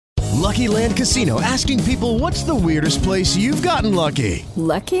Lucky Land Casino, asking people, what's the weirdest place you've gotten lucky?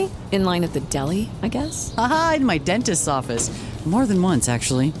 Lucky? In line at the deli, I guess? Aha, in my dentist's office. More than once,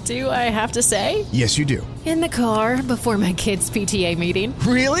 actually. Do I have to say? Yes, you do. In the car before my kids' PTA meeting.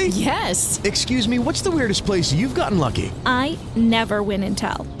 Really? Yes. Excuse me, what's the weirdest place you've gotten lucky? I never win and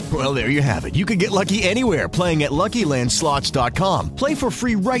tell. Well, there you have it. You can get lucky anywhere, playing at LuckyLandSlots.com. Play for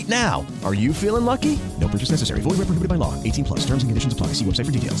free right now. Are you feeling lucky? No purchase necessary. Void where prohibited by law. 18 plus. Terms and conditions apply. See website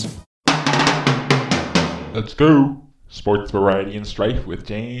for details. Let's go. Sports Variety and Strife with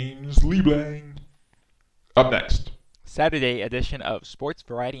James Lieblang. Up next. Saturday edition of Sports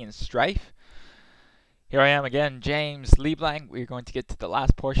Variety and Strife. Here I am again, James Lieblang. We're going to get to the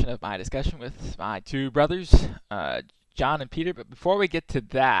last portion of my discussion with my two brothers, John and Peter. But before we get to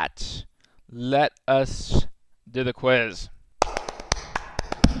that, let us do the quiz.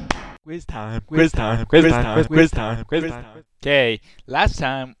 Quiz time. Okay, last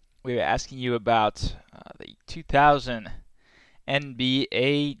time we were asking you about the 2000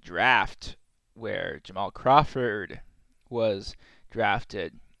 NBA draft, where Jamal Crawford was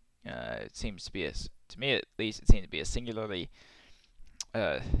drafted. It seems to be, to me at least, it seemed to be a singular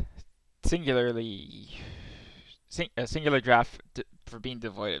draft for being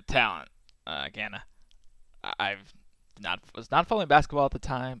devoid of talent. Again, was not following basketball at the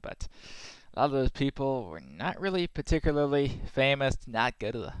time, but a lot of those people were not really particularly famous, not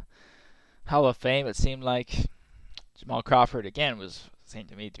go to the Hall of Fame. It seemed like Jamal Crawford again seemed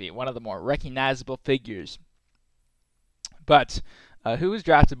to me to be one of the more recognizable figures. But who was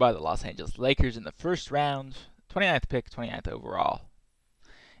drafted by the Los Angeles Lakers in the first round, 29th pick, 29th overall,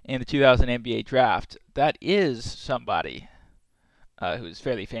 in the 2000 NBA draft? That is somebody who's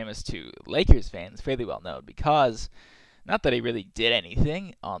fairly famous to Lakers fans, fairly well known, because not that he really did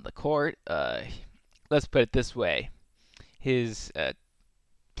anything on the court. Let's put it this way. His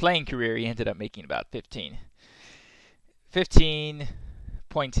playing career, he ended up making about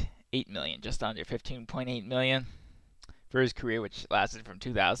 $15.8 million, just under $15.8 million. For his career, which lasted from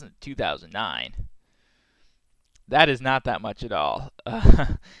 2000 to 2009. That is not that much at all.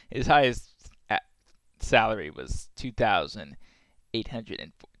 His highest salary was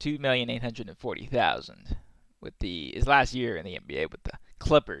 $2,840,000 with his last year in the NBA with the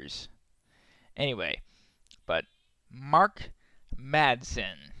Clippers. Anyway, but Mark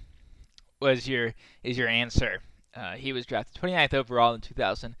Madsen is your answer. He was drafted 29th overall in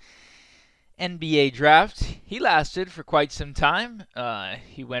 2000. NBA draft. He lasted for quite some time.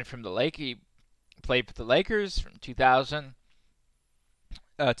 He went from he played for the Lakers from 2000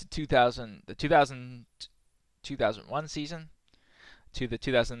 to 2001 season to the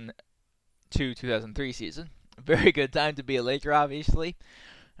 2002-2003 season. A very good time to be a Laker, obviously,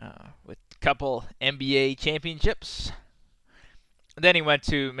 with a couple NBA championships. Then he went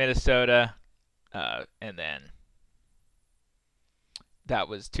to Minnesota, and then that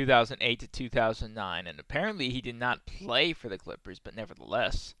was 2008 to 2009, and apparently he did not play for the Clippers, but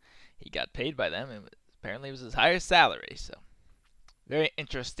nevertheless, he got paid by them, and apparently it was his highest salary, so very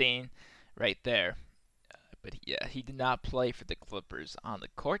interesting right there. But yeah, he did not play for the Clippers on the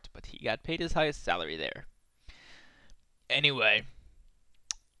court, but he got paid his highest salary there. Anyway,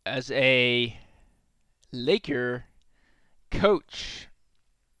 as a Laker coach,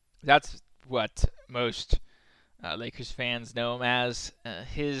 that's what most Lakers fans know him as.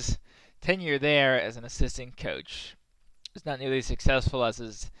 His tenure there as an assistant coach was not nearly as successful as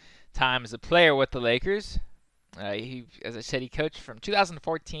his time as a player with the Lakers. As I said, he coached from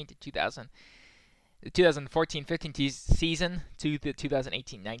 2014 to the 2014-15 season to the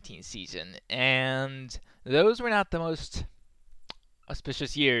 2018-19 season, and those were not the most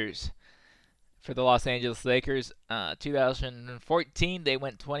auspicious years for the Los Angeles Lakers. 2014, they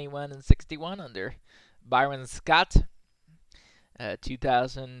went 21-61 under Byron Scott.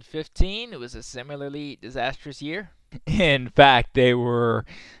 2015, it was a similarly disastrous year. In fact, they were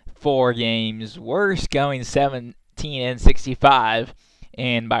 4 games worse, going 17-65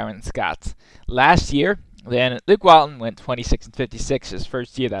 in Byron Scott's last year. Then Luke Walton went 26-56 his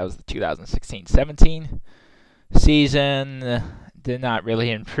first year. That was the 2016-17 season. Did not really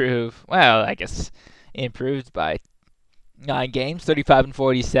improve. Well, I guess improved by 9 games,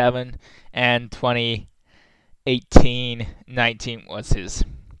 35-47, and 2018-19 was his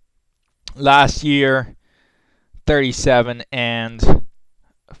last year,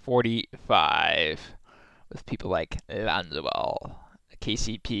 37-45, with people like Lonzo Ball,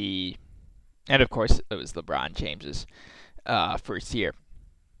 KCP, and of course it was LeBron James's first year.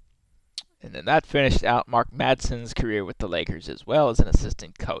 And then that finished out Mark Madsen's career with the Lakers as well as an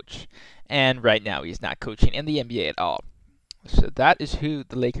assistant coach. And right now he's not coaching in the NBA at all. So that is who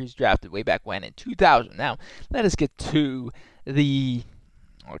the Lakers drafted way back when in 2000. Now, let us get to the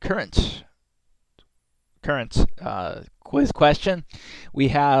current quiz question. We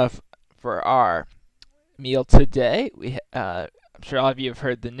have for our meal today. I'm sure all of you have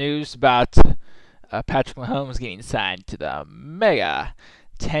heard the news about Patrick Mahomes getting signed to the mega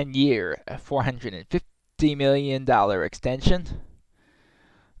 10-year, $450 million extension.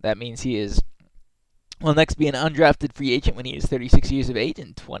 That means he will next be an undrafted free agent when he is 36 years of age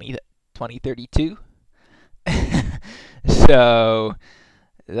in 2032. So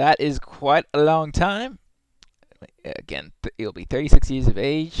that is quite a long time. Again, he'll be 36 years of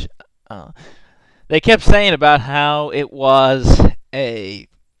age. They kept saying about how it was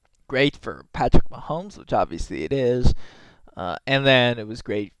great for Patrick Mahomes, which obviously it is, and then it was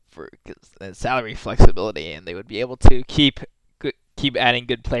great for salary flexibility, and they would be able to keep adding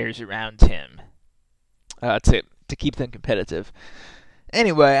good players around him to keep them competitive.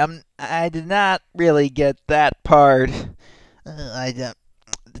 Anyway, I did not really get that part. It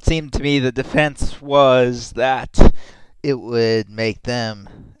seemed to me the defense was that it would make them.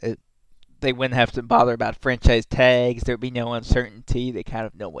 They wouldn't have to bother about franchise tags. There would be no uncertainty. They kind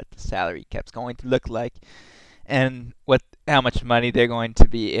of know what the salary cap's going to look like, and how much money they're going to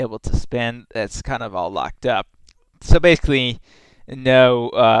be able to spend. That's kind of all locked up. So basically,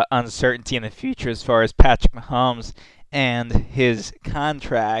 no uncertainty in the future as far as Patrick Mahomes and his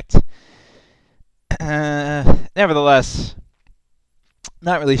contract. Nevertheless,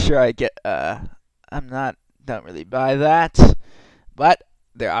 not really sure I get. Don't really buy that, but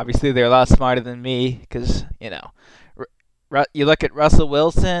they're a lot smarter than me because you look at Russell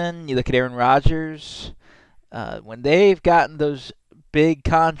Wilson, you look at Aaron Rodgers. When they've gotten those big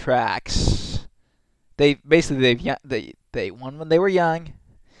contracts, they won when they were young,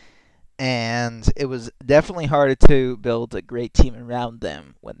 and it was definitely harder to build a great team around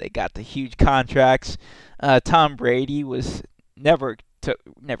them when they got the huge contracts. Tom Brady was never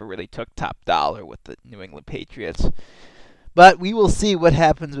really took top dollar with the New England Patriots. But we will see what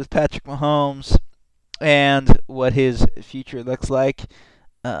happens with Patrick Mahomes and what his future looks like.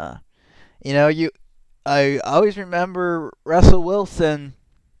 I always remember Russell Wilson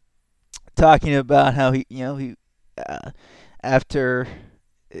talking about how he after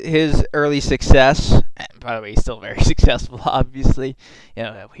his early success, and by the way, he's still very successful, obviously.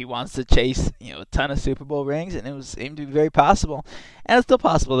 He wants to chase, a ton of Super Bowl rings, and it seemed to be very possible. And it's still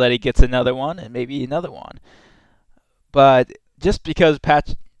possible that he gets another one and maybe another one. But just because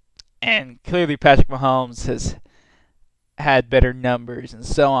clearly Patrick Mahomes has had better numbers and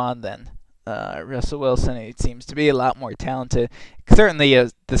so on than Russell Wilson, he seems to be a lot more talented. Certainly,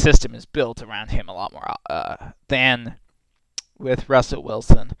 the system is built around him a lot more than with Russell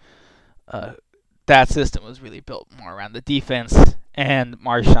Wilson. That system was really built more around the defense and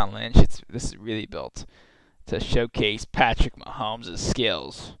Marshawn Lynch. This is really built to showcase Patrick Mahomes'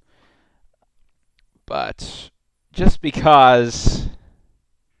 skills. But just because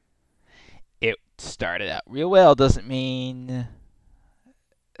it started out real well doesn't mean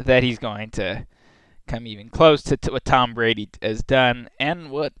that he's going to come even close to what Tom Brady has done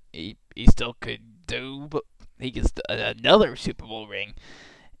and what he still could do. But he gets another Super Bowl ring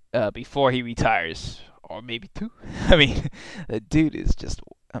before he retires, or maybe two. I mean, the dude is just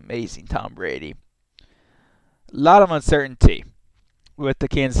amazing, Tom Brady. A lot of uncertainty with the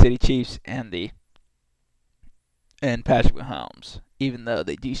Kansas City Chiefs and Patrick Mahomes, even though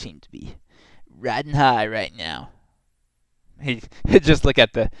they do seem to be riding high right now. Just look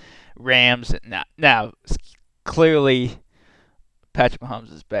at the Rams. Now, clearly, Patrick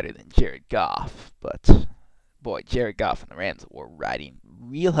Mahomes is better than Jared Goff, but boy, Jared Goff and the Rams were riding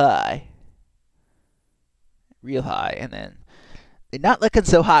real high, and then they're not looking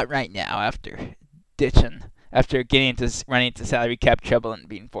so hot right now after running into salary cap trouble and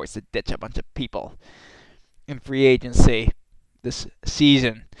being forced to ditch a bunch of people in free agency this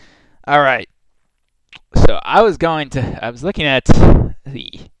season. All right. So I was looking at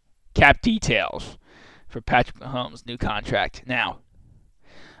the cap details for Patrick Mahomes' new contract. Now,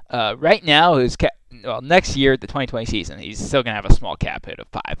 right now next year, the 2020 season, he's still going to have a small cap hit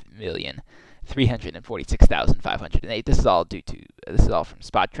of $5,346,508. This is all from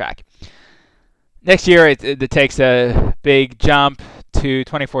Spot Track. Next year, it takes a big jump to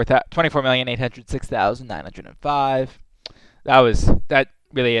 $24,806,905. That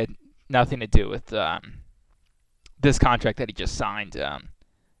really had nothing to do with this contract that he just signed.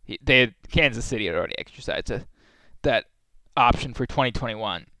 Kansas City had already exercised that option for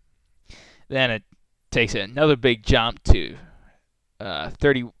 2021. Then it takes another big jump to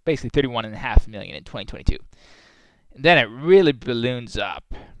basically $31.5 million in 2022. And then it really balloons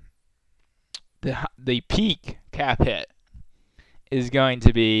up. The peak cap hit is going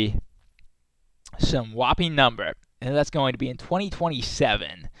to be some whopping number, and that's going to be in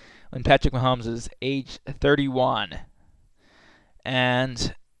 2027 when Patrick Mahomes is age 31.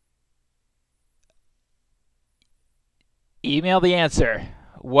 And email the answer.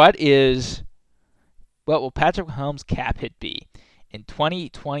 What will Patrick Mahomes' cap hit be in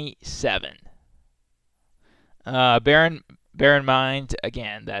 2027? Bear in mind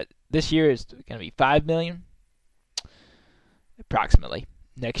again that this year is going to be $5 million, approximately.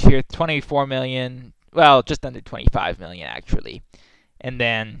 Next year, $24 million. Well, just under $25 million actually, and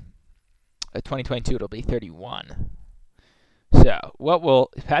then 2022 it'll be 31. So, what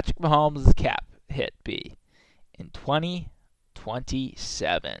will Patrick Mahomes' cap hit be in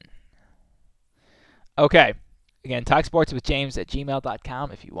 2027? Okay. Again,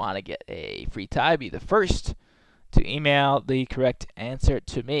 talksportswithjames@gmail.com if you want to get a free tie. Be the first to email the correct answer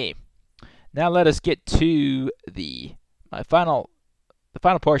to me. Now let us get to the final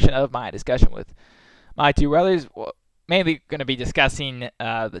portion of my discussion with my two brothers. Well, mainly going to be discussing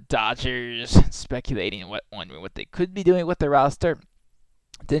the Dodgers, speculating wondering what they could be doing with their roster.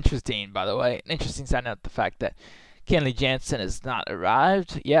 It's interesting, by the way. An interesting sign out the fact that Kenley Jansen has not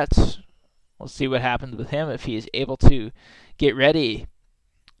arrived yet. We'll see what happens with him if he is able to get ready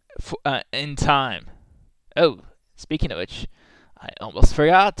in time. Oh, speaking of which, I almost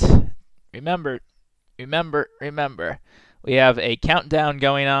forgot. Remember. We have a countdown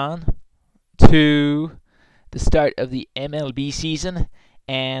going on to the start of the MLB season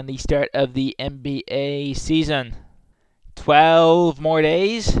and the start of the NBA season. 12 more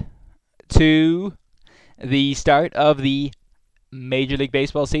days to the start of the Major League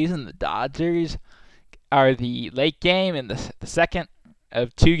Baseball season. The Dodgers are the late game in the second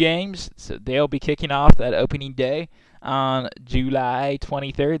of two games, so they'll be kicking off that opening day on July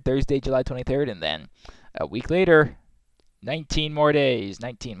 23rd, Thursday, July 23rd, and then a week later, 19 more days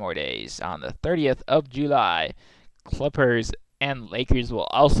on the 30th of July. Clippers and Lakers will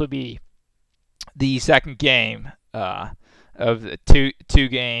also be the second game of the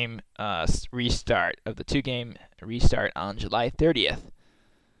two-game restart on July 30th.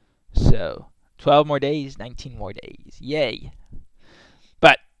 So 12 more days, 19 more days. Yay.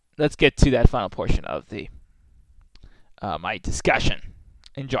 But let's get to that final portion of the my discussion.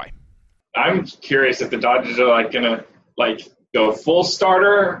 Enjoy. I'm curious if the Dodgers are gonna go full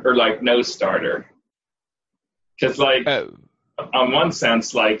starter or no starter. Because on one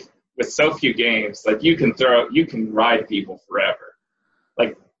sense, with so few games, you can ride people forever.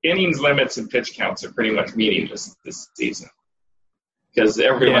 Innings limits and pitch counts are pretty much meaningless this season because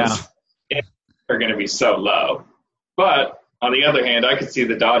everyone's are going to be so low. But on the other hand, I could see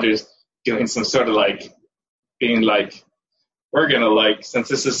the Dodgers doing some sort of being we're going to since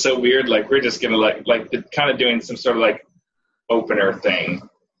this is so weird, we're just going to kind of doing some sort of opener thing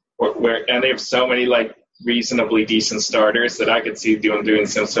where and they have so many reasonably decent starters that I could see doing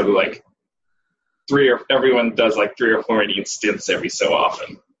some sort of everyone does 3 or 4 inning stints every so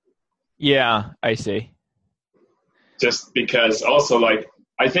often. Yeah, I see. Just because also I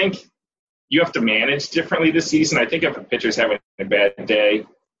think you have to manage differently this season. I think if a pitcher's having a bad day,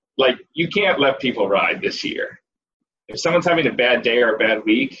 you can't let people ride this year. If someone's having a bad day or a bad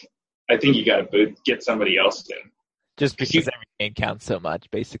week, I think you got to get somebody else in. Just because every game counts so much,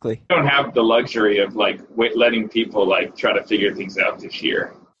 basically. You don't have the luxury of letting people try to figure things out this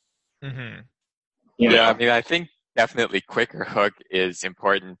year. Mm-hmm. Yeah, I mean, I think definitely quicker hook is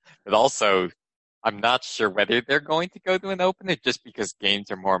important, but also I'm not sure whether they're going to go to an opener just because games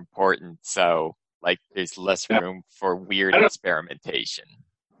are more important. So there's less room for weird experimentation.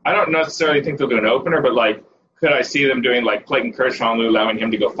 I don't necessarily think they'll do an opener, but could I see them doing Clayton Kershaw and allowing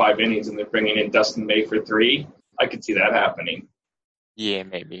him to go 5 innings and then bringing in Dustin May for 3? I could see that happening. Yeah,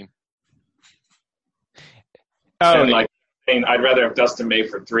 maybe. Oh, and I'd rather have Dustin May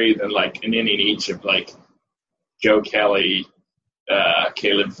for 3 than an inning each of Joe Kelly,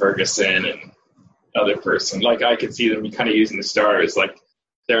 Caleb Ferguson, and other person. I could see them kind of using the starters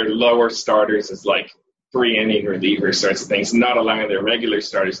their lower starters as 3 inning reliever sorts of things, not allowing their regular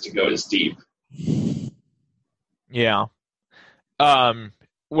starters to go as deep. Yeah.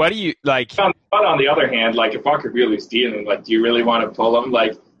 What do you like? But on the other hand, if Walker Buehler's dealing, do you really want to pull him?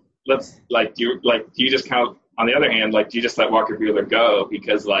 Do you just count? On the other hand, do you just let Walker Buehler go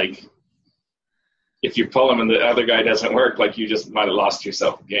because if you pull him and the other guy doesn't work, you just might have lost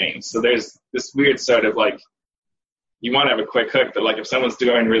yourself a game. So there's this weird sort of you want to have a quick hook, but if someone's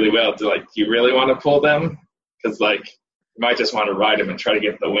doing really well, do you really want to pull them? Because you might just want to ride them and try to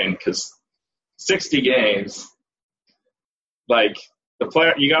get the win. Because 60 games like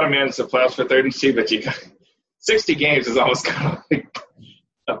you got to manage the playoffs for 32, but 60 games is almost kind of like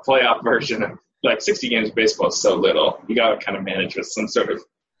a playoff version of 60 games of baseball is so little. You got to kind of manage with some sort of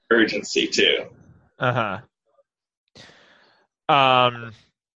urgency too. Do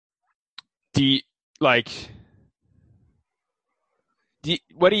you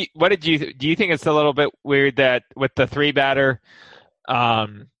think it's a little bit weird that with the 3-batter,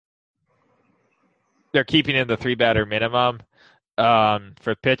 they're keeping in the 3-batter minimum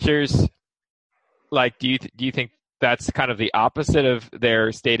for pitchers? Like, do you think that's kind of the opposite of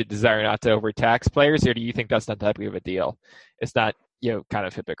their stated desire not to overtax players, or do you think that's not that big of a deal? It's not, kind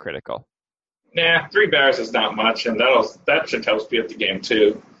of hypocritical. Nah, 3 batters is not much, and that should help speed up the game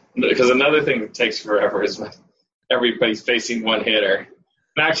too. Because another thing that takes forever is when everybody's facing one hitter.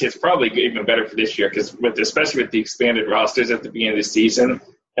 And actually, it's probably even better for this year because especially with the expanded rosters at the beginning of the season,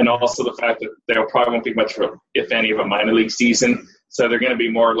 and also the fact that there probably won't be much, if any, of a minor league season. So they're going to be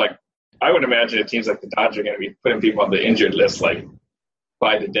more like, I would imagine that teams like the Dodgers are going to be putting people on the injured list by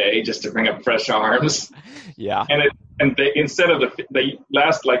the day just to bring up fresh arms. Yeah. And they, instead of they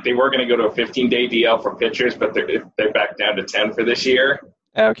were going to go to a 15-day DL for pitchers, but they're back down to 10 for this year.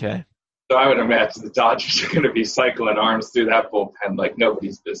 Okay. So I would imagine the Dodgers are going to be cycling arms through that bullpen like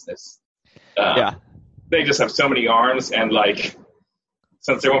nobody's business. Yeah. They just have so many arms, and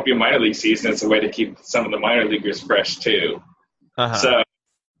since there won't be a minor league season, it's a way to keep some of the minor leaguers fresh too. So,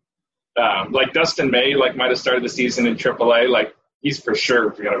 Dustin May, might have started the season in AAA. He's for sure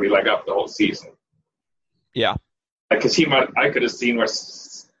going to be up the whole season. Yeah. Because I could have seen where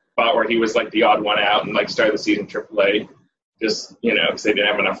spot where he was the odd one out and started the season AAA, just because they didn't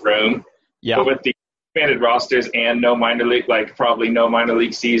have enough room. Yeah. But with the expanded rosters and no minor league, probably no minor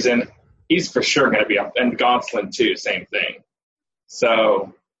league season, he's for sure going to be up. And Gonsolin too, same thing.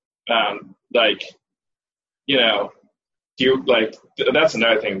 So, that's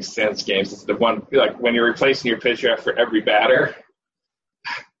another thing. Sense games is the one when you're replacing your pitcher after every batter.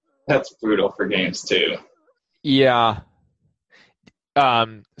 That's brutal for games too. Yeah.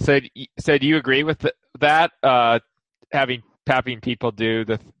 So do you agree with that? Having people do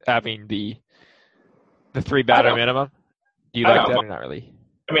having the 3-batter minimum? Do you like that or not really?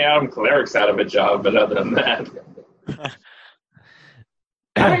 I mean, Adam Kolarik's out of a job, but other than that,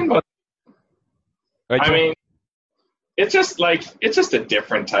 it's just a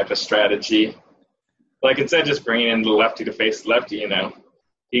different type of strategy. Instead of just bringing in the lefty to face lefty,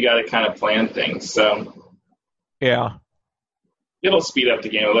 you got to kind of plan things. So yeah, it'll speed up the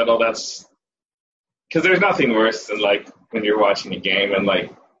game a little. That's because there's nothing worse than when you're watching a game and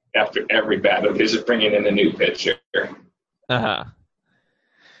after every batter they're just bringing in a new pitcher.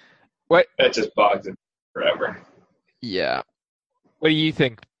 What? That just bogs it forever. Yeah. What do you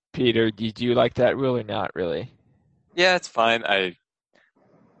think, Peter? Did you like that rule or not really? Yeah, it's fine. I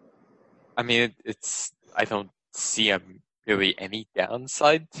mean, I don't see really any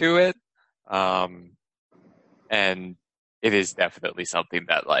downside to it. And it is definitely something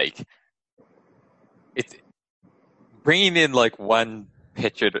that it's bringing in one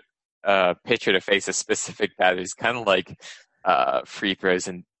pitcher to face a specific batter is kind of like free throws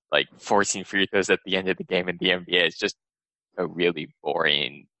and forcing free throws at the end of the game in the NBA. It's just a really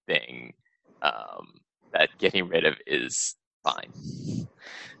boring thing that getting rid of is fine.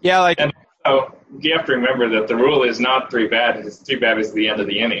 Yeah, and so you have to remember that the rule is not 3 batters. 3 batters is the end of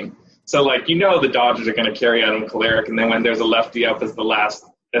the inning. So the Dodgers are going to carry Adam Kolarek, and then when there's a lefty up as the last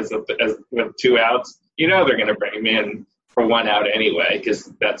as with 2 outs, they're going to bring him in for 1 out anyway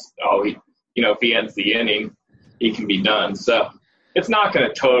because that's all he. If he ends the inning, he can be done. So it's not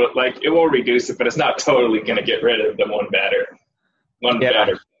going to it will reduce it, but it's not totally going to get rid of the 1 batter.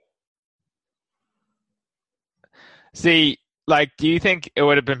 Batter. See, do you think it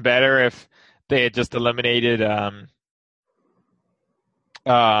would have been better if they had just eliminated the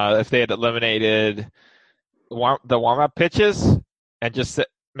warm-up pitches and just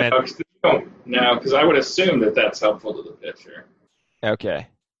No, because I would assume that that's helpful to the pitcher. Okay. You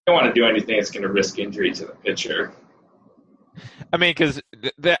don't want to do anything that's going to risk injury to the pitcher. I mean, because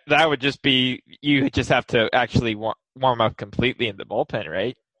that would just be you just have to actually warm up completely in the bullpen,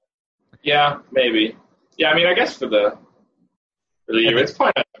 right? Yeah, maybe. Yeah, I mean, I guess for the year, it's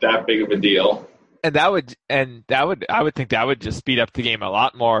probably not that big of a deal. And I would think that would just speed up the game a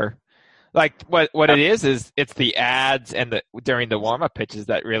lot more. What it is it's the ads and during the warm up pitches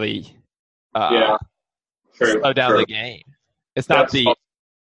that really slow down the game. It's not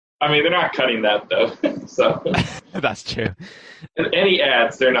I mean, they're not cutting that though, so that's true. Any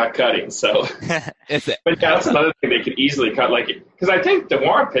ads, they're not cutting. So, but that's another thing they could easily cut. Because I think the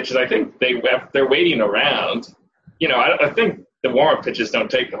warm pitches, I think they're waiting around. I think the warm-up pitches don't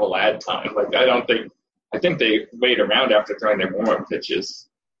take the whole ad time. Like, I think they wait around after throwing their warm-up pitches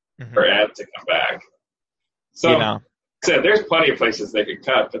for ads to come back. So, so there's plenty of places they could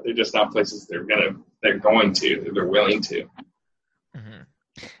cut, but they're just not places they're willing to.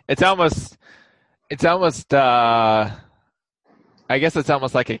 It's almost I guess it's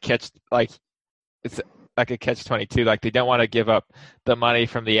almost like a catch, like it's like a catch-22. Like, they don't want to give up the money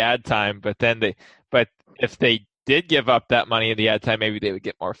from the ad time, but if they did give up that money in the ad time, maybe they would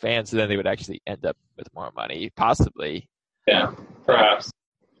get more fans, so then they would actually end up with more money, possibly. Yeah, perhaps.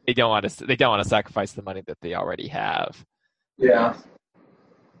 They don't want to sacrifice the money that they already have. Yeah.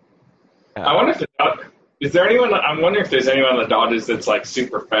 I wonder if is there anyone? I'm wondering if there's anyone on the Dodgers that's like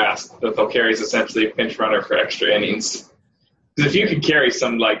super fast that they'll carry as essentially a pinch runner for extra innings. Because if you could carry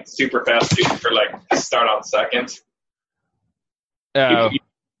some like super fast dude for like start on second, you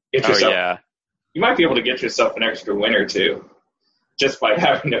might be able to get yourself an extra win or two just by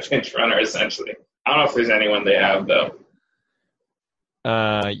having a pinch runner. Essentially, I don't know if there's anyone they have though.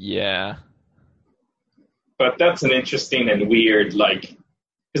 Yeah. But that's an interesting and weird, like,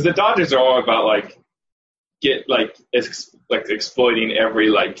 because the Dodgers are all about like exploiting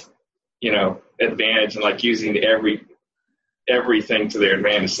every advantage and like using everything to their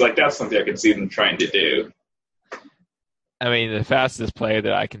advantage. Like, that's something I could see them trying to do. I mean, the fastest player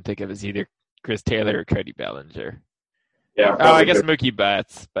that I can think of is either Chris Taylor or Cody Bellinger. Yeah. I guess Mookie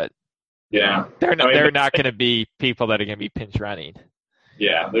Betts, but yeah, they're not going to be people that are going to be pinch running.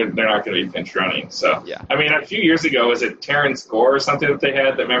 Yeah, they're not going to be pinch running. So yeah. I mean, a few years ago, was it Terrence Gore or something that they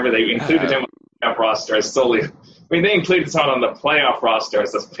had? That remember they included him on the playoff roster as solely. I mean, they included someone on the playoff roster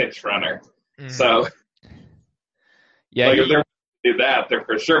as a pinch runner. So yeah, if they're do that, they're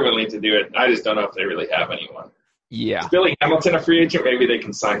for sure willing to do it. I just don't know if they really have anyone. Yeah. Is Billy Hamilton a free agent? Maybe they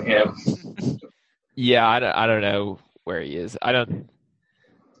can sign him. Yeah, I don't know where he is. I don't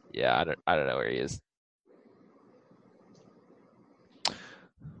know where he is.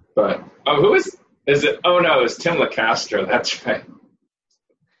 But who is it? Oh no, it's Tim LeCastro. That's right.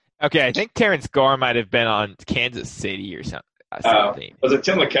 Okay, I think Terrence Gore might have been on Kansas City or something. Was it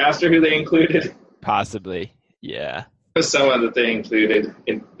Tim LeCastro who they included? Possibly, yeah. It was someone that they included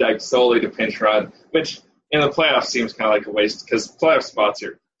in like solely to pinch run, which in the playoffs seems kind of like a waste because playoff spots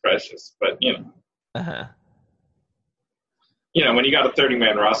are precious. But when you got a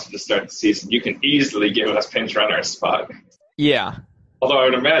 30-man roster to start the season, you can easily give us pinch runner a spot. Yeah. Although I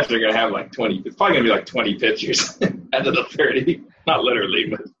would imagine they're going to have like 20. It's probably going to be like 20 pitchers out of the 30. Not literally,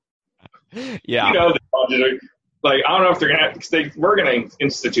 but yeah. The Dodgers are, like, I don't know if they're going to, because we're going to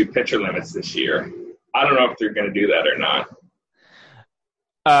institute pitcher limits this year. I don't know if they're going to do that or not.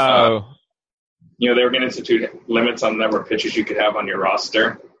 They were going to institute limits on the number of pitchers you could have on your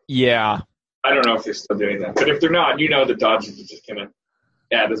roster. Yeah. I don't know if they're still doing that. But if they're not, the Dodgers are just going to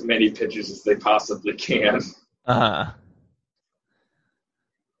add as many pitchers as they possibly can.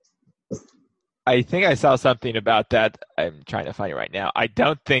 I think I saw something about that. I'm trying to find it right now. I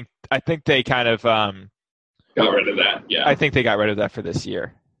think they kind of got rid of that. Yeah. I think they got rid of that for this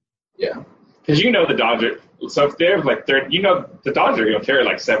year. Yeah. Because the Dodgers, so if they have like the Dodgers are going to carry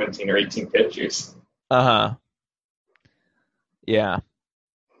like 17 or 18 pitchers. Yeah.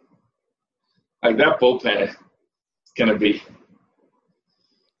 Like that bullpen is going to be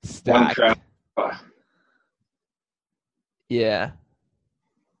stacked. One crap. Yeah.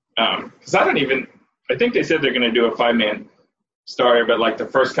 Because I think they said they're going to do a 5-man starter, but like the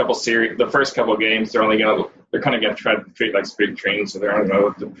first couple games, they're kind of going to try to treat like spring training, so they're only going to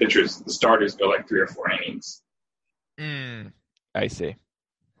let the starters go like 3 or 4 innings. I see.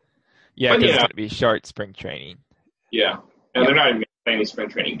 Yeah, because it's going to be short spring training. Yeah, and they're not even playing any spring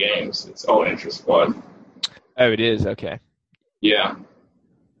training games. It's all intra-squad. Oh, it is? Okay. Yeah.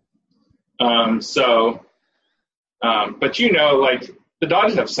 But the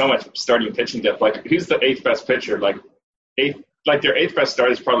Dodgers have so much starting pitching depth. Like, who's the 8th best pitcher? Their 8th best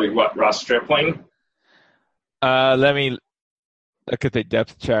starter is probably what? Ross Stripling? Let me look at the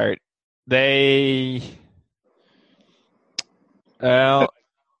depth chart. Is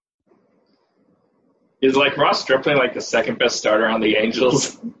like Ross Stripling like the 2nd best starter on the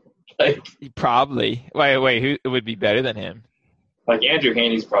Angels? Probably. Wait, who would be better than him? Like Andrew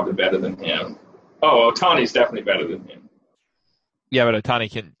Heaney's probably better than him. Oh, Ohtani's definitely better than him. Yeah, but Ohtani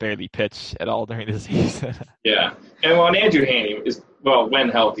can barely pitch at all during the season. Yeah. And Andrew Heaney when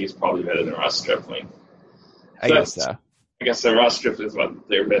healthy, is probably better than Ross Stripling. I guess so. I guess so. Ross Stripling is what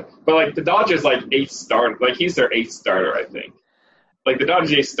they're better. But like the Dodgers, like 8th starter, like he's their 8th starter, I think. Like the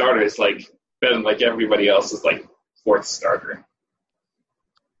Dodgers 8th starter is like better than like everybody else's like 4th starter.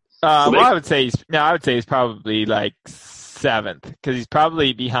 I would say he's probably like 7th because he's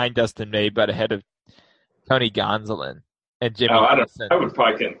probably behind Dustin May, but ahead of Tony Gonsolin and Jimmy Nelson.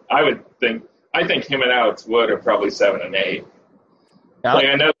 I think him and Alex Wood are probably 7 and 8. Like,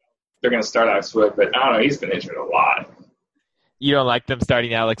 I know they're going to start Alex Wood, but I don't know. He's been injured a lot. You don't like them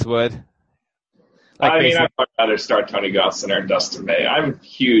starting Alex Wood? I'd rather start Tony Gonsolin or Dustin May. I'm a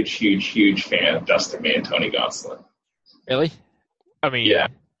huge fan of Dustin May and Tony Gonsolin. Really? I mean, yeah.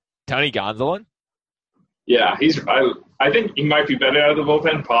 Tony Gonsolin? Yeah, I think he might be better out of the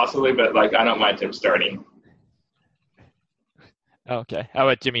bullpen, possibly, but like I don't mind him starting. Okay. How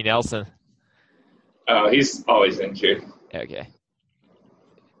about Jimmy Nelson? Oh, he's always injured. Okay.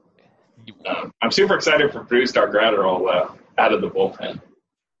 I'm super excited for Bruce Dargratterall out of the bullpen.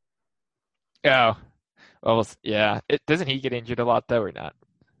 Oh. Well, yeah. Doesn't he get injured a lot, though, or not?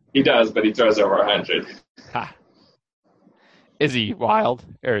 He does, but he throws over 100. Ha. Is he wild,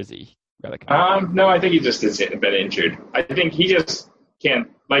 or is he rather no, I think he just has been injured. I think he just can't.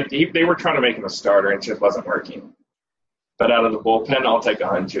 Like, they were trying to make him a starter, and it just wasn't working. But out of the bullpen, I'll take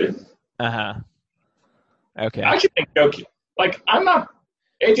 100. Uh-huh. Okay. I actually think I'm not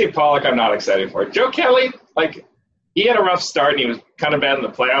AJ Pollock. I'm not excited for it. Joe Kelly, he had a rough start and he was kind of bad in the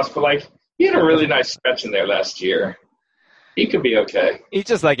playoffs, but he had a really nice stretch in there last year. He could be okay. He's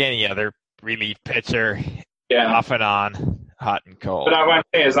just like any other relief pitcher. Yeah. Off and on, hot and cold. But what I'm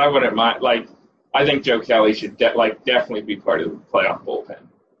saying is I wouldn't mind. I think Joe Kelly should definitely be part of the playoff bullpen.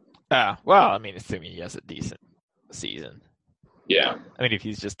 Well, I mean, assuming he has a decent season. Yeah. I mean, if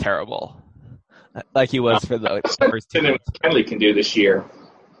he's just terrible. Like he was for the first 2 years. Kenley can do this year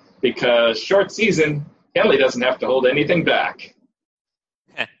because short season, Kenley doesn't have to hold anything back.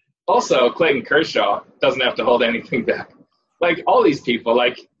 Also, Clayton Kershaw doesn't have to hold anything back. All these people,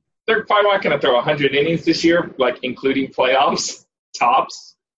 they're probably not going to throw 100 innings this year, including playoffs,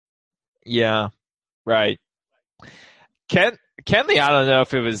 tops. Yeah, right. Kenley, I don't know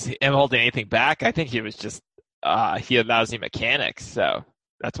if it was him holding anything back. I think he was just he had lousy mechanics, so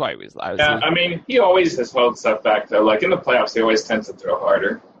that's why he was lousy. Yeah, I mean, he always has held stuff back, though. In the playoffs, he always tends to throw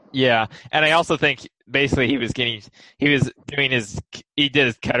harder. Yeah, and I also think basically he did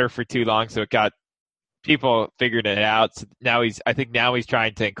his cutter for too long, so it got people figured it out. So now he's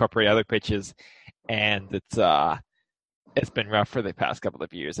trying to incorporate other pitches, and it's been rough for the past couple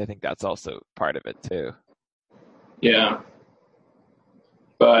of years. I think that's also part of it too. Yeah,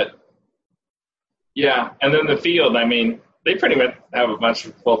 but yeah, and then the field. I mean, they pretty much have a bunch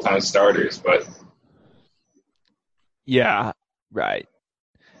of full-time starters, but yeah, right.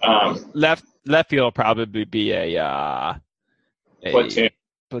 Left field will probably be a platoon.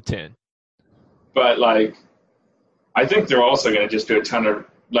 But I think they're also going to just do a ton of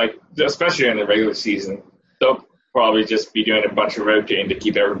especially in the regular season, they'll probably just be doing a bunch of rotating to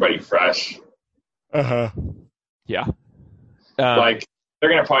keep everybody fresh. Yeah. They're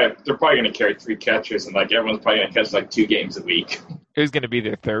probably going to carry 3 catchers, and everyone's probably going to catch 2 games a week. Who's going to be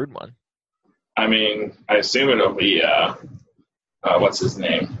their third one? I mean, I assume it'll be what's his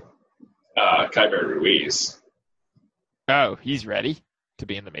name, Kyber Ruiz. Oh, he's ready to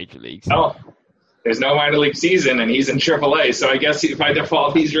be in the major leagues. Oh, there's no minor league season, and he's in AAA, so I guess by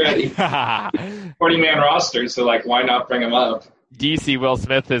default he's ready. 40-man roster, so why not bring him up? Do you see Will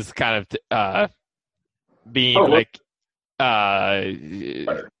Smith is kind of being having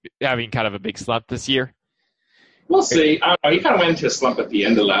kind of a big slump this year? We'll see. I don't know. He kind of went into a slump at the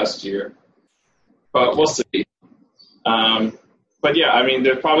end of last year, but we'll see. But yeah, I mean,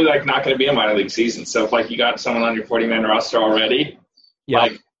 there's probably not going to be a minor league season. So if you got someone on your 40-man roster already,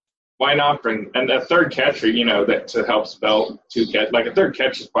 why not bring and a third catcher? That to help spell 2 catch. A third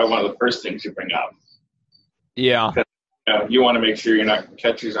catch is probably one of the first things you bring up. Yeah. You want to make sure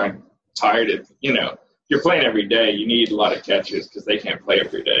catchers aren't tired. You're playing every day. You need a lot of catchers because they can't play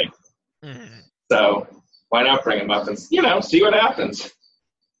every day. Mm-hmm. So why not bring them up and see what happens?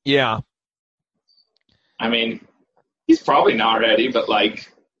 Yeah. I mean, he's probably not ready, but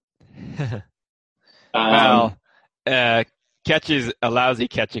catches a lousy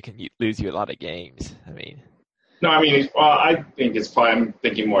catcher can lose you a lot of games. I mean, no, I mean, I think it's probably. I'm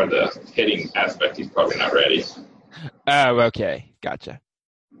thinking more of the hitting aspect. He's probably not ready. Oh, okay, gotcha.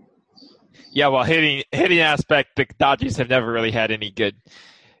 Yeah, well, hitting aspect, the Dodgers have never really had any good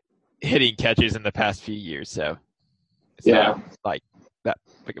hitting catchers in the past few years, so it's not that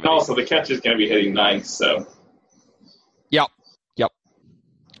big of a also, the catcher's going to be hitting 9th, so. Yep.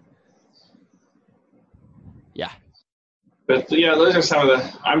 Yeah. But yeah, those are some of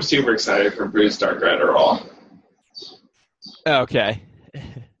the. I'm super excited for Bruce Dargratterall. Okay.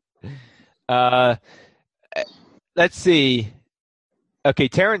 Let's see. Okay,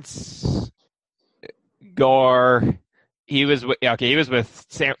 Terrence Gore. he was with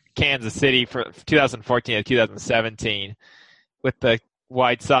Kansas City for 2014 and 2017, with the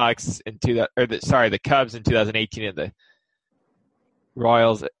White Sox the Cubs in 2018 and the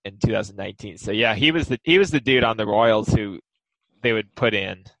Royals in 2019. So yeah, he was the dude on the Royals who they would put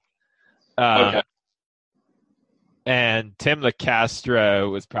in. Okay. And Tim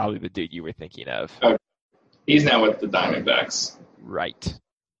LeCastro was probably the dude you were thinking of. Okay. He's now with the Diamondbacks. Right.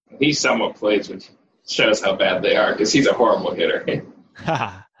 He somewhat plays, which shows how bad they are, because he's a horrible hitter.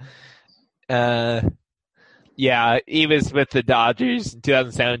 Yeah, he was with the Dodgers in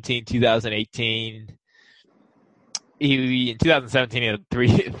 2017, 2018. In 2017,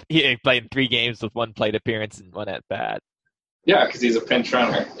 he played in 3 games with 1 plate appearance and 1 at bat. Yeah, because he's a pinch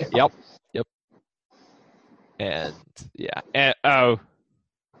runner. Yep. And yeah,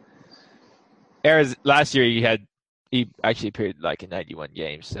 last year he actually appeared like in 91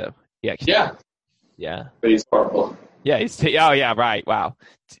 games. So yeah. But he's horrible. Yeah, right. Wow.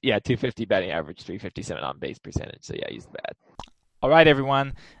 Yeah, 250 batting average, 357 on base percentage. So yeah, he's bad. All right,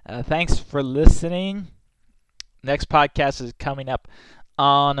 everyone. Thanks for listening. Next podcast is coming up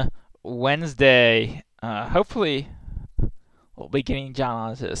on Wednesday. Hopefully, we'll be getting John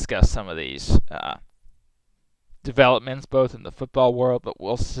on to discuss some of these developments, both in the football world, but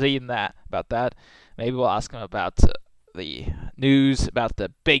we'll see about that. Maybe we'll ask him about the news about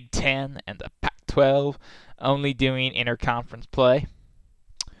the Big Ten and the Pac-12 only doing interconference play.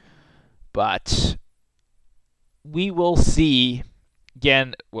 But we will see.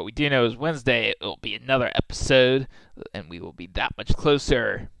 Again, what we do know is Wednesday it will be another episode, and we will be that much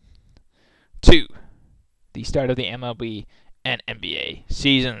closer to the start of the MLB and NBA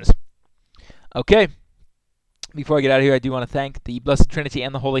seasons. Okay. Before I get out of here, I do want to thank the Blessed Trinity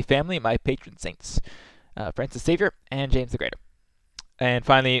and the Holy Family, my patron saints, Francis Xavier and James the Greater. And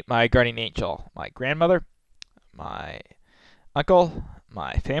finally, my guardian angel, my grandmother, my uncle,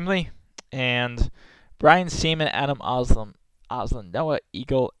 my family, and Brian Seaman, Adam Osland, Noah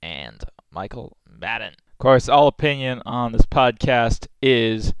Eagle, and Michael Madden. Of course, all opinion on this podcast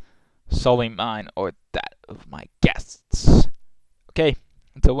is solely mine or that of my guests. Okay,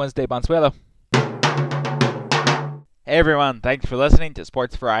 until Wednesday, Bonsuelo. Hey everyone, thanks for listening to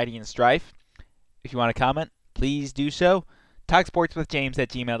Sports Variety and Strife. If you want to comment, please do so.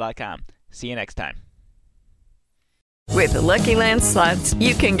 TalkSportsWithJames@gmail.com. See you next time. With the Lucky Land Slots,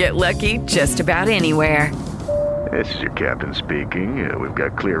 you can get lucky just about anywhere. This is your captain speaking. We've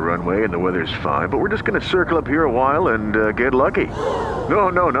got clear runway and the weather's fine, but we're just going to circle up here a while and get lucky. No,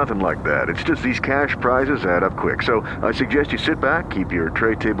 nothing like that. It's just these cash prizes add up quick. So I suggest you sit back, keep your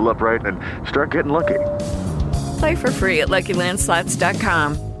tray table upright, and start getting lucky. Play for free at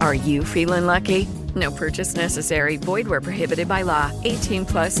LuckyLandSlots.com. Are you feeling lucky? No purchase necessary. Void where prohibited by law.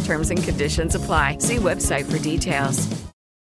 18+ terms and conditions apply. See website for details.